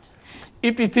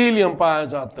एपिथेलियम पाया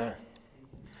जाता है।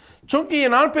 चूंकि ये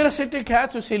नॉन पैरासिटिक है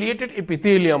तो सिलिएटेड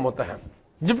एपिथेलियम होता है,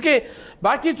 जबकि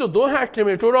बाकी जो 2 है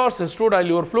ट्रिमेटोडा और सिस्टोडा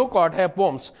लीवर फ्लॉक और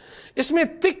टेपवर्म्स,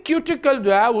 इसमें थिक क्यूटिकल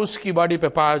जो है वो उसकी बॉडी पे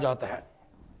पाया जाता है।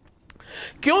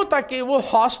 क्यों? ताकि वो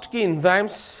होस्ट की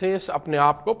एंजाइम्स से अपने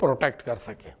आप को प्रोटेक्ट कर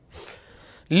सके।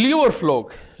 लीवर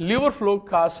फ्लॉक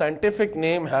का साइंटिफिक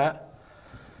नेम है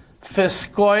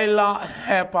फिस्कोइला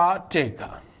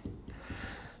हेपाटिका।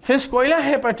 फिस्कोइला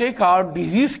हेपाटिका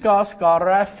डिजीज काज कर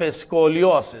रहा है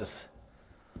फिस्कोलियोसिस।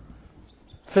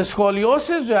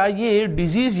 फिस्कोलियोसिस जो है ये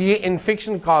डिजीज, ये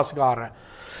इन्फेक्शन काज कर रहा है।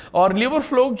 और लीवर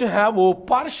फ्लॉक जो है वो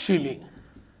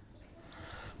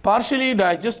पार्शियली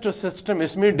डाइजेस्टिव सिस्टम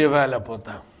इसमें डेवलप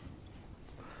होता है।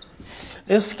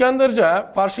 इसके अंदर जो है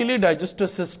पार्शियली डाइजेस्टिव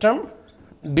सिस्टम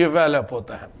डेवलप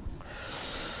होता है।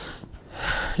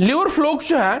 लीवर फ्लॉक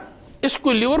जो है,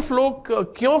 इसको लीवर फ्लॉक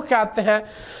क्यों कहते हैं?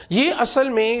 ये असल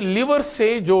में लीवर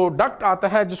से जो डक्ट आता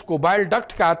है जिसको बाइल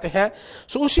डक्ट कहते हैं,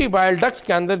 सो उसी बाइल डक्ट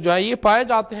के अंदर जो है ये पाए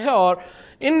जाते हैं और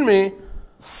इनमें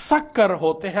सक्कर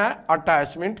होते हैं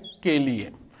अटैचमेंट के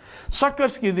लिए।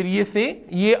 सक्कर्स के जरिए से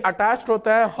ये अटैच्ड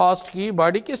होता है होस्ट की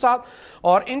बॉडी के साथ,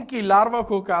 और इनकी लार्वा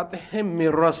को कहते हैं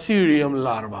मिरासीडियम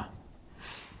लार्वा।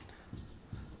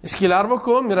 इसकी लार्वा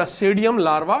को मिरासीडियम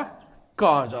लार्वा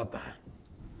कहा जाता है।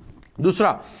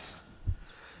 दूसरा,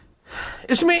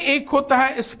 इसमें एक होता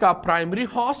है इसका प्राइमरी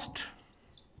होस्ट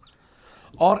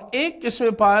और एक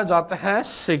इसमें पाया जाता है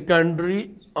सेकेंडरी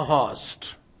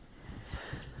होस्ट।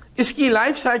 इसकी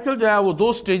लाइफ साइकिल जो है वो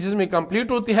 2 स्टेजेस में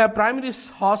कंप्लीट होती है। प्राइमरी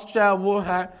होस्ट जो है वो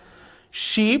है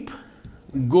शीप,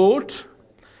 गोट,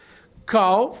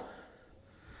 काउ,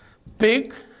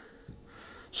 पिग।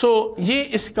 सो ये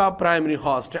इसका प्राइमरी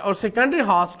होस्ट है, और सेकेंडरी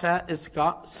होस्ट है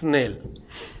इसका स्नेल।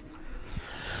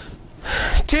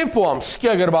 टेपवर्म्स की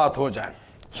अगर बात हो जाए,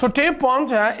 सो टेपवर्म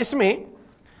जो है इसमें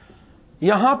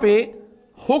यहां पे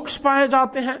हुक्स पाए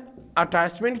जाते हैं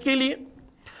अटैचमेंट के लिए,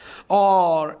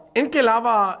 और इनके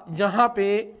अलावा यहाँ पे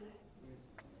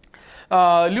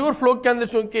ल्यूर फ्लोक के अंदर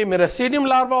चूंकि मिरासीडियम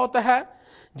लार्वा होता है,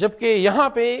 जबकि यहाँ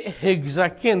पे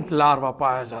हेक्साकिंथ लार्वा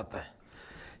पाया जाता है।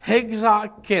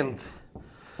 हेक्साकिंथ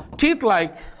टीथ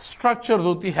लाइक स्ट्रक्चर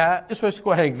होती है, इस वजह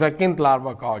को हेक्साकिंथ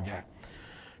लार्वा कहा गया है।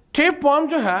 टेपवर्म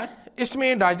जो है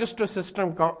इसमें डाइजेस्टिव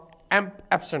सिस्टम का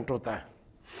एब्सेंट होता है,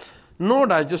 नो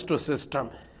डाइजेस्टिव सिस्टम।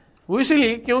 वो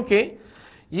इसलिए क्योंकि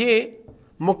ये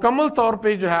मुकम्मल तौर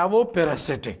पे जो है वो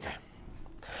पैरासिटिक है।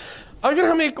 अगर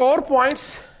हम एक और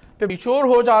पॉइंट्स पे बिचोर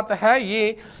हो जाता है,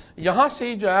 ये यहाँ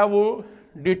से जो है वो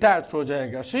डिटैच हो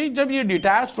जाएगा। सही, जब ये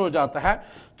डिटैच हो जाता है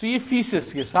तो ये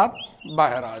फीसिस के साथ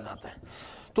बाहर आ जाता है।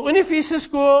 तो इन्हीं फीसिस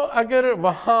को अगर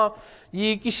वहाँ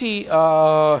ये किसी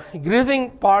ग्रीजिंग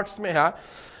पार्ट्स में है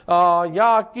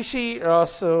या किसी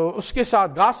उसके साथ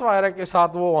घास वगैरह के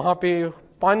साथ वो वहाँ पे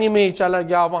पानी में चला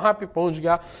गया, वहाँ पे पहुँच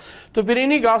गया, तो फिर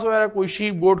इन्हीं घास वगैरह कोई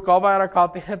शीप, गोट, काव वगैरह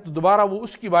खाते हैं, तो दोबारा वो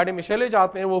उसकी बॉडी में चले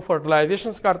जाते हैं, वो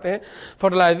फर्टिलाइजेशन करते हैं।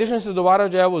 फर्टिलाइजेशन से दोबारा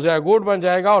जो है वो ज़ायगोट बन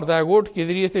जाएगा, और ज़ायगोट के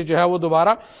जरिए से जो है वो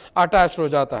दोबारा अटैच हो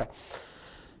जाता है।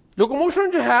 लोकोमोशन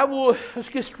जो है वो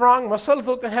उसके स्ट्रांग मसल्स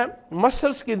होते हैं,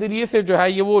 मसल्स के जरिए से जो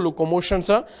है ये वो लोकोमोशन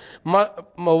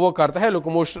वो करता है।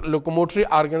 लोकोमोटरी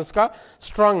ऑर्गन्स का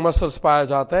स्ट्रांग मसल्स पाया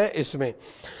जाता है इसमें।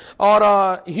 और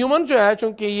ह्यूमन जो है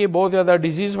चूंकि ये बहुत ज़्यादा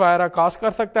डिजीज़ वगैरह काज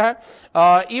कर सकता है,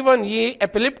 इवन ये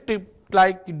एपिलेप्टिक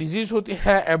लाइक डिजीज़ होती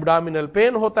है, एब्डामिनल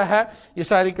पेन होता है, ये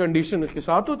सारी कंडीशन इसके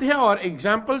साथ होती है। और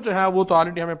एग्जाम्पल जो है वो तो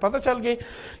ऑलरेडी हमें पता चल गई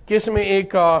कि इसमें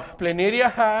एक प्लेनेरिया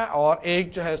है, और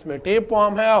एक जो है इसमें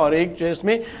टेपवर्म है, और एक जो है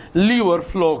इसमें लीवर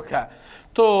फ्लोक है।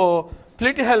 तो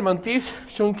प्लेटीहेल्मिंथेस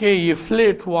चूंकि ये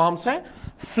फ्लेट वर्म्स हैं,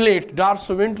 फ्लेट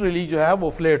डॉर्सोवेंट्रली जो है वो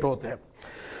फ्लेट होते हैं।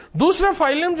 दूसरा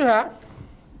फाइलम जो है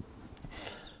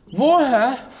वो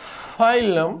है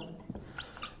phylum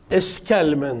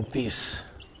aschelminthes।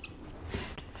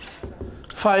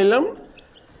 Phylum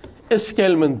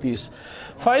aschelminthes।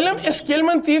 Phylum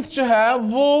aschelminthes जो है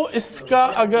वो इसका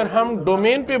अगर हम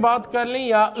डोमेन पे बात कर लें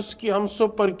या उसकी हम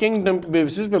सुपर किंगडम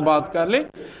बेसिस पे बात कर लें,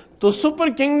 तो सुपर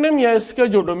किंगडम या इसका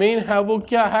जो डोमेन है वो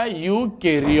क्या है,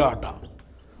 यूकेरियोटा।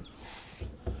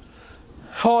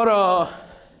 और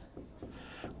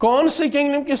कौन से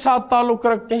किंगडम के साथ ताल्लुक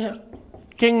रखते हैं,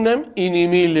 किंगडम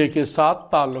एनिमलिया के साथ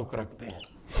ताल्लुक रखते हैं।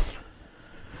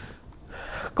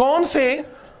 कौन से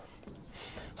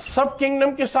सब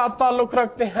किंगडम के साथ ताल्लुक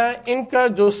रखते हैं, इनका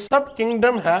जो सब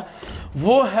किंगडम है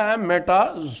वो है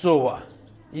मेटाजोआ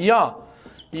या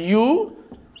यू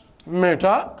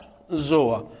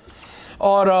मेटाजोआ।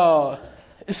 और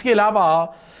इसके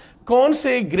अलावा कौन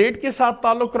से ग्रेड के साथ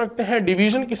ताल्लुक रखते हैं,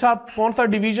 डिवीजन के साथ कौन सा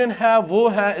डिवीजन है, वो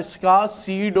है इसका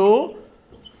सीडोसिलोमेट।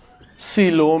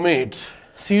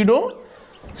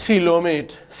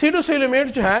 सीडोसिलोमेट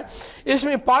जो है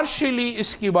इसमें पार्शियली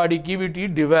इसकी बॉडी कैविटी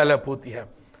डेवलप होती है।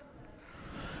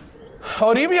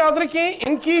 और ये भी याद रखें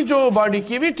इनकी जो बॉडी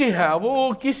कैविटी है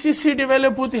वो किसी से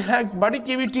डेवलप होती है, body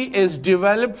cavity is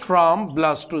developed from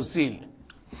blastocoel.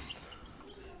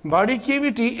 Body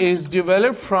cavity is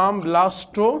developed from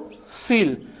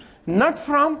blastocoel, not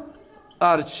from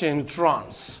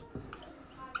आर्चेंट्रॉन्स।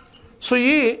 सो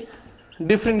ये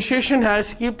डिफरेंशिएशन है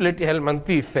इसकी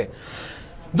प्लेटीहेल्मिंथेस से।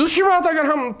 दूसरी बात अगर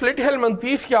हम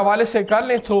प्लेटीहेल्मिंथेस के हवाले से कर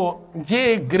लें तो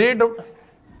ये ग्रेड,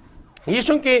 ये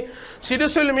चूंकि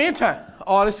सीडोसिलोमेट है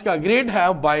और इसका ग्रेड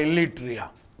है बाइलेट्रिया।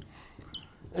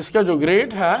 इसका जो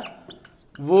ग्रेड है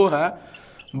वो है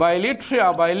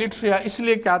बाइलेट्रिया। बाइलेट्रिया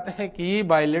इसलिए कहते हैं कि ये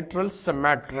बाइलेटरल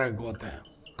सिमेट्रिक होते हैं,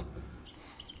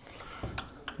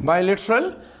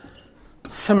 बाइलेटरल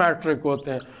सिमेट्रिक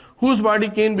होते हैं। whose body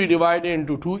can be divided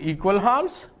into 2 equal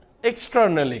halves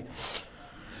externally।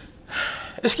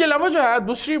 इसके अलावा जो है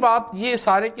दूसरी बात, ये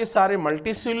सारे के सारे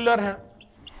मल्टीसेलुलर हैं,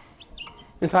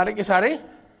 ये सारे के सारे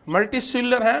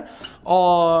मल्टीसेलुलर हैं,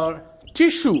 और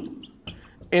टिश्यू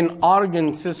इन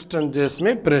ऑर्गन सिस्टम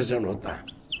जिसमें प्रेजेंट होता है।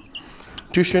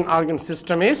 Tissue in organ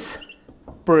system is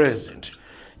present,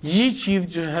 ये चीज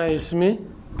जो है इसमें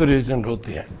प्रेजेंट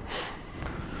होती है।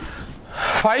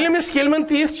 फाइलम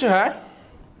aschelminthes जो है,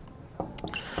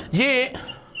 ये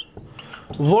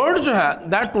वर्ड जो है,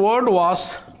 that word was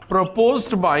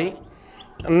proposed by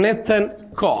Nathan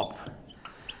corp.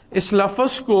 इस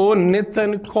लफ्ज को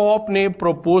नेथन कॉप ने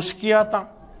प्रपोज किया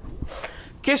था।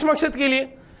 किस मकसद के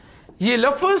लिए? ये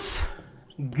लफ्ज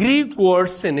ग्रीक वर्ड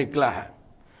से निकला है,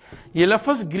 ये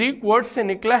लफ्ज ग्रीक वर्ड से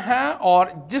निकला है,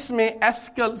 और जिसमें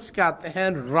एस्कल्स कहते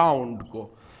हैं राउंड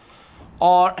को,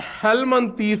 और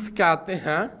हेलमिंथेस कहते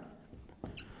हैं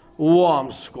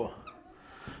वर्म्स को।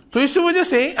 तो इस वजह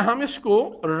से हम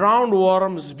इसको राउंड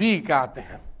वर्म्स भी कहते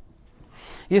हैं।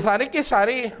 ये सारे के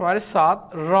सारे हमारे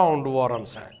साथ राउंड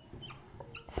वर्म्स हैं।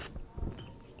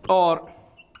 और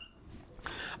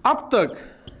अब तक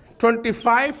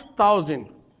 25,000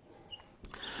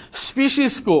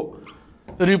 स्पीशीज को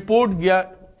रिपोर्ट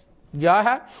गया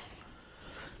है।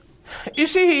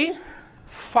 इसी ही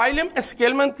फाइलम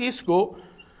aschelminthes को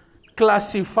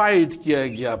क्लासिफाइड किया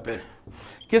गया। फिर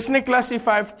किसने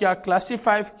क्लासिफाई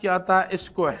किया था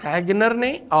इसको? हैगनर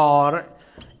ने और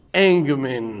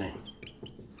एंगमैन ने।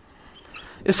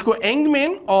 इसको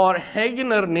एंगमैन और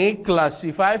हैगनर ने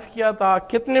क्लासिफाई किया था।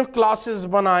 कितने क्लासेस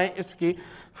बनाए इसकी?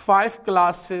 5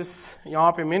 क्लासेस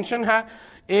यहाँ पे मेंशन है।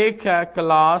 एक है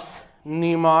क्लास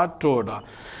नीमाटोडा।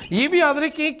 ये भी याद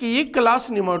रखिए कि ये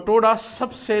क्लास नीमाटोडा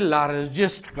सबसे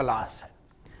लार्जेस्ट क्लास है,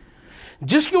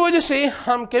 जिसकी वजह से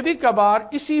हम कभी कभार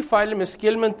इसी फाइलम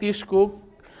aschelminthes को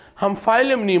हम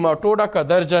फाइलम नीमाटोडा का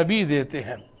दर्जा भी देते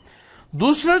हैं।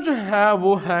 दूसरा जो है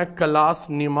वो है क्लास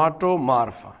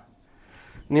नीमाटोमार्फा।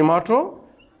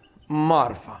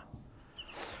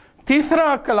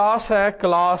 तीसरा क्लास है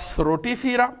क्लास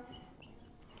रोटीफीरा।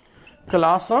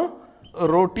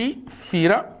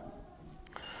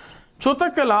 चौथा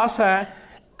क्लास है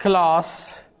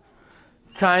क्लास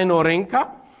काइनोरेंका।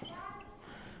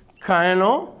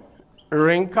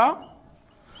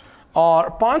 और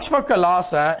पांचवा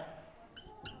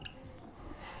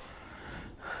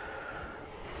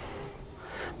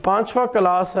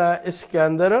क्लास है इसके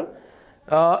अंदर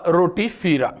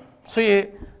रोटीफीरा। सो ये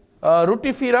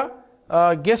रोटीफीरा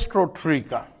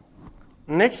गैस्ट्रोट्रिका।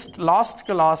 नेक्स्ट लास्ट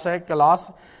क्लास है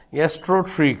क्लास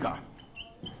गैस्ट्रोट्रिका।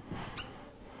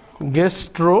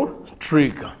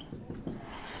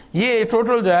 ये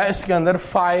टोटल जो है इसके अंदर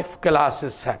 5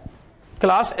 क्लासेस है।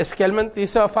 क्लास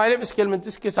aschelminthes और फाइलम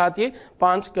aschelminthes के साथ ये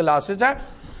 5 क्लासेस है।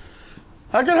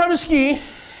 अगर हम इसकी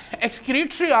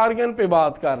एक्सक्रीटरी ऑर्गन पे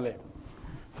बात कर लें,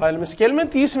 फाइलम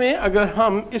aschelminthes में अगर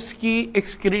हम इसकी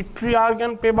एक्सक्रीटरी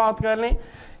ऑर्गन पे बात कर लें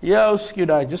या उसकी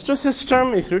डाइजेस्टिव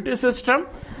सिस्टम, एक्सक्रीटरी सिस्टम,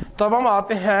 तब हम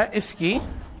आते हैं इसकी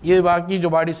ये बाकी जो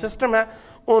बॉडी सिस्टम है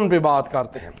उन पे बात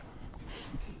करते हैं।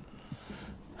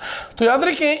 तो याद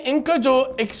रखें इनका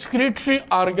जो एक्सक्रीटरी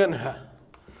ऑर्गन है,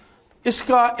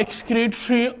 इसका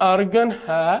एक्सक्रीटरी ऑर्गन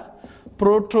है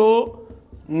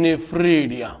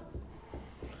प्रोटोनेफ्रीडिया,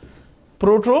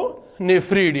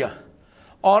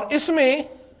 और इसमें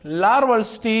लार्वल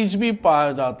स्टेज भी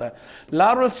पाया जाता है।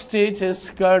 लार्वल स्टेज है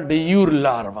इसका डियूर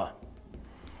लार्वा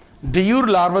जो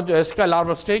है इसका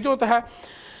लार्वल स्टेज होता है।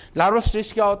 लार्वल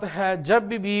स्टेज क्या होता है? जब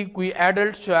भी कोई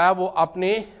एडल्ट जो है वो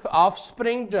अपने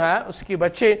ऑफस्प्रिंग जो है उसके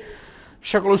बच्चे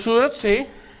शक्ल सूरत से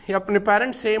या अपने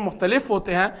पेरेंट्स से मुख्तलिफ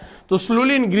होते हैं, तो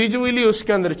स्लोली एंड ग्रेजुअली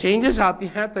उसके अंदर चेंजेस आती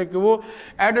हैं ताकि वो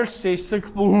एडल्ट स्टेज तक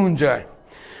पहुंच जाए।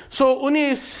 सो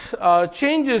उन्हीं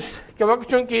चेंजेस के वक्त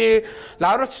चूँकि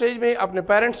लार्वल स्टेज में अपने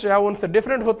पेरेंट्स जो है वो उनसे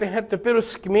डिफरेंट होते हैं, तो फिर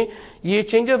उसमें ये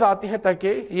चेंजेस आती हैं ताकि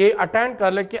ये अटेंड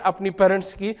कर ले कि अपनी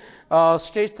पेरेंट्स की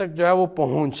स्टेज तक जो है वो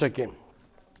पहुंच सके।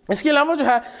 इसके अलावा जो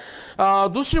है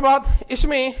दूसरी बात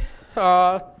इसमें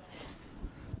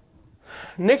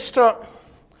नेक्स्ट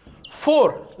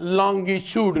 4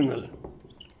 लॉन्गिट्यूडिनल,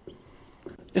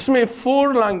 इसमें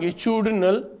 4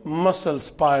 लॉन्गिट्यूडिनल मसल्स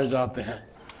पाए जाते हैं।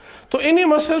 तो इन्हीं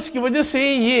मसल्स की वजह से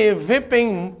ये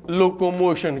वेपिंग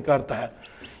लोकोमोशन करता है,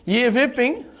 ये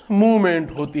वेपिंग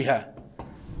मूवमेंट होती है।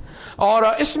 और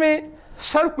इसमें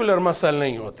सर्कुलर मसल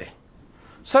नहीं होते,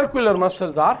 circular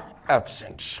muscles are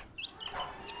absent.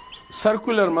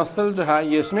 Circular muscle जो है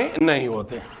ये इसमें नहीं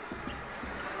होते।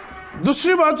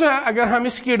 दूसरी बात जो है अगर हम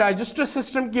इसकी डाइजेस्टिव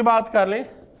सिस्टम की बात कर लें,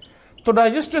 तो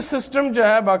डाइजेस्टिव सिस्टम जो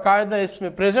है बाकायदा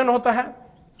इसमें प्रेजेंट होता है।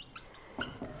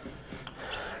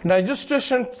 डाइजेस्टिव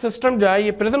सिस्टम जो है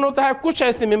ये प्रेजेंट होता है। कुछ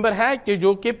ऐसे मेंबर है कि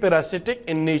जो कि पैरासिटिक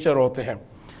इन नेचर होते हैं।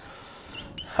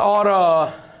 और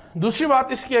दूसरी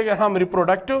बात इसकी अगर हम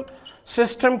रिप्रोडक्टिव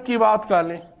सिस्टम की बात कर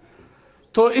लें,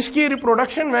 तो इसकी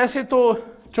रिप्रोडक्शन वैसे तो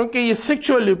चूंकि ये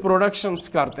सेक्सुअल रिप्रोडक्शंस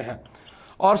करते हैं,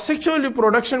 और सेक्सुअल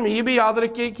रिप्रोडक्शन में ये भी याद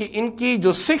रखिए कि इनकी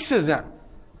जो सेक्सेस हैं,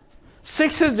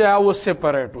 सेक्सेस जो है वो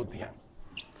सेपरेट होती हैं,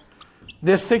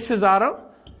 there sexes are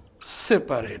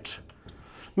separate,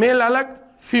 mail अलग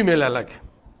फीमेल अलग।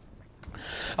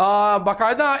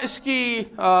 बाकायदा इसकी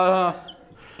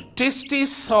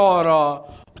टेस्टिस और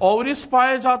ओवरीज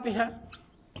पाए जाते हैं,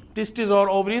 टेस्टिस और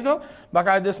ओवरीज तो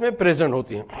बाकायदा इसमें प्रेजेंट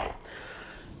होती हैं।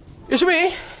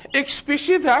 इसमें एक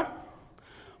स्पीशीज है,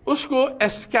 उसको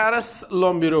एस्कैरस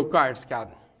लोम्बिरोकॉइड्स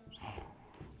कहते हैं,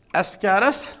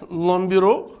 एस्कैरस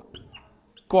लोम्बिरोकॉइड्स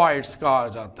कहा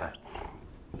जाता है।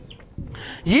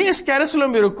 ये एस्कैरस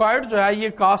लोम्बिरोकॉइड जो है ये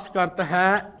काज करता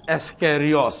है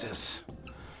एस्कैरियोसिस,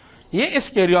 ये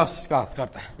एस्कैरियोसिस काज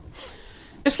करता है।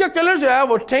 इसका कलर जो है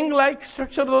वो टैंग लाइक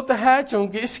स्ट्रक्चर होता है,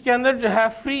 क्योंकि इसके अंदर जो है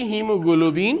फ्री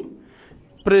हीमोग्लोबिन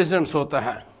प्रेजेंस होता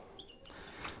है,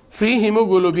 फ्री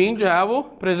हीमोग्लोबिन जो है वो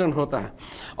प्रेजेंट होता है।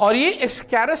 और ये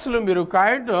एस्कैरस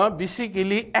लोम्बिरोकॉइड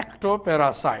बेसिकली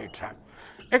एक्टोपैरासाइट है।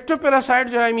 एक्टोपैरासाइट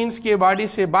जो है मीन्स कि बॉडी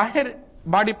से बाहर,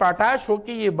 बॉडी पर अटैच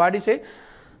होकर ये बॉडी से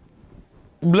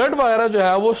ब्लड वगैरह जो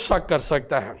है वो सक कर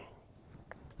सकता है।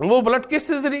 वो ब्लड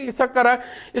किस तरीके से सक कर रहा है,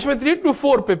 इसमें 3 to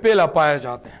 4 पेपेला पाए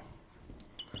जाते हैं,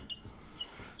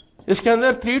 इसके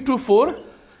अंदर 3 to 4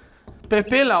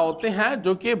 पेपेला होते हैं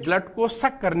जो कि ब्लड को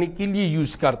सक करने के लिए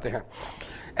यूज करते हैं।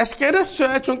 एस्कैरस जो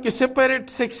है चूंकि सेपरेट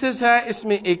सेक्सेस है,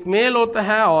 इसमें एक मेल होता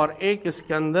है और एक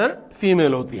इसके अंदर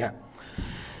फीमेल होती है।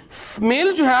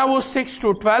 मेल जो है वो 6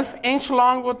 to 12 इंच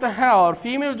लॉन्ग होता है और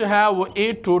फीमेल जो है वो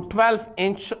 8 to 12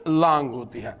 इंच लॉन्ग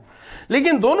होती है।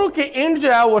 लेकिन दोनों के एंड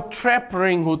जो है वो ट्रैप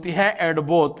रिंग होती है एट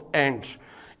बोथ एंड।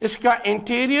 इसका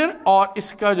इंटीरियर और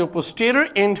इसका जो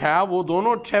पोस्टीरियर एंड है वो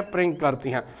दोनों ट्रैप रिंग करती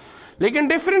हैं। लेकिन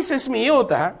डिफरेंस इसमें ये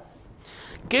होता है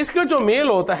कि इसका जो मेल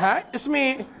होता है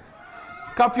इसमें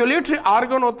कॉप्युलेटरी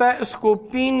ऑर्गन होता है, इसको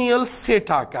पीनियल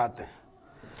सेटा कहते हैं।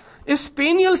 इस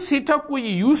पेनियल सीटा को ये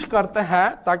यूज करता है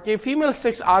ताकि फीमेल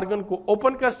सेक्स ऑर्गन को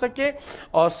ओपन कर सके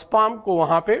और स्पर्म को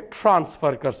वहां पे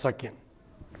ट्रांसफर कर सके।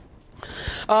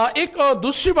 एक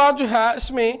दूसरी बात जो है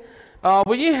इसमें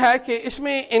वो ये है कि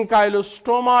इसमें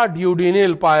एंकाइलोस्टोमा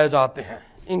ड्यूडेनल पाए जाते हैं।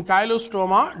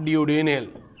 एंकाइलोस्टोमा ड्यूडेनल,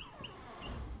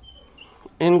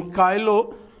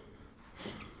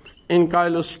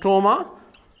 एंकाइलोस्टोमा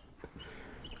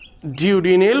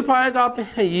ड्यूडेनल पाए जाते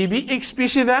हैं, ये भी एक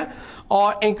स्पीशीज है।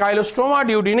 और एंकाइलोस्टोमा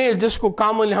ड्यूडेनल जिसको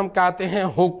कॉमनली हम कहते हैं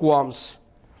हुकवर्म्स,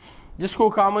 जिसको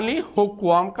कॉमनली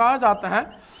हुकवर्म कहा जाता है,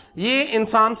 ये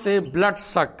इंसान से ब्लड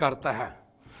सक करता है।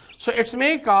 So it's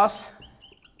may cause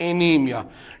anaemia,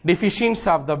 deficiency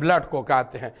of the blood को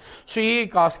कहते हैं। सो ये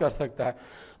कॉज कर सकता है।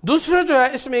 दूसरा जो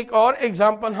है इसमें एक और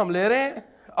एग्जांपल हम ले रहे हैं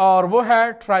और वो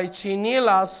है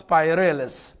ट्राइचिनिला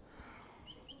स्पाइरेलिस।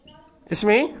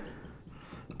 इसमें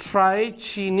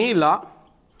ट्राइचिनिला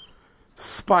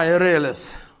स्पाइरेलिस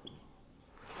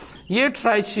ये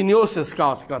ट्राइचिनियोसिस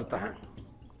काज करता है,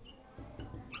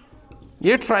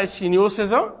 ये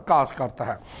ट्राइचिनियोसिस काज करता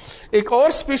है। एक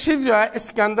और स्पीशीज जो है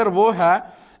इसके अंदर वो है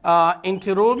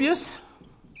एंटेरोबियस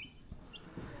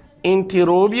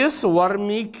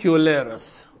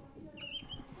वर्मिक्युलेरस।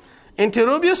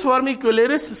 एंटेरोबियस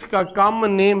वर्मिक्युलेरस इसका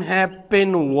कॉमन नेम है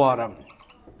पिनवर्म।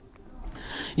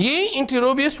 ये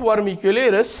एंटेरोबियस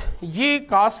वर्मिक्युलेरस ये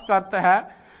काज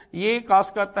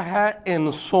करता है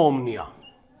इंसोम्निया।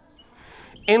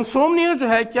 इंसोम्निया जो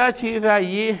है क्या चीज है,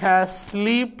 ये है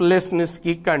स्लीपलेसनेस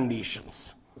की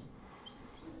कंडीशंस।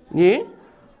 ये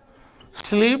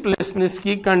स्लीपलेसनेस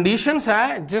की कंडीशंस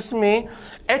है जिसमें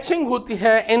एचिंग होती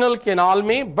है एनल कैनाल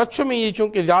में। बच्चों में ये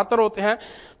चूंकि ज्यादातर होते हैं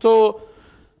तो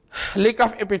लेक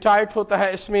ऑफ एपेटाइट होता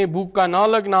है, इसमें भूख का ना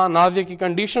लगना, नाज़िया की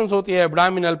कंडीशंस होती है,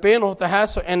 एब्डोमिनल पेन होता है,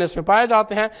 सो एनएस में पाए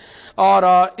जाते हैं।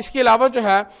 और इसके अलावा जो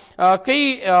है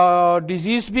कई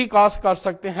डिजीज़ भी काज कर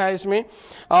सकते हैं। इसमें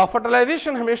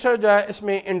फर्टिलाइजेशन हमेशा जो है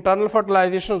इसमें इंटरनल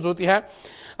फर्टिलाइजेशन होती है।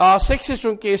 सेक्सेस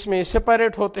चूँकि इसमें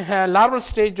सेपरेट होते हैं। लार्वल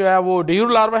स्टेज जो है वो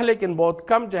ड्यूर लार्वा है, लेकिन बहुत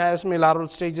कम जो है इसमें लार्वल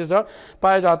स्टेजेस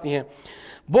पाई जाती हैं।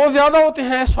 बहुत ज़्यादा होते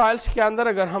हैं सॉइल्स के अंदर।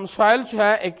 अगर हम सॉइल जो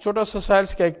है एक छोटा सा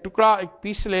सॉइल्स का एक टुकड़ा, एक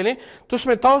पीस ले लें तो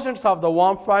उसमें थाउजेंड्स ऑफ द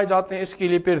वर्म्स पाए जाते हैं। इसके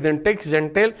लिए फिर जेंटेक्स,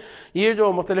 जेंटेल, ये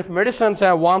जो मुख्तलिफ मेडिसिन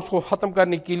है वर्म्स को ख़त्म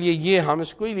करने के लिए, ये हम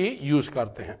इसको लिए यूज़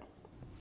करते हैं।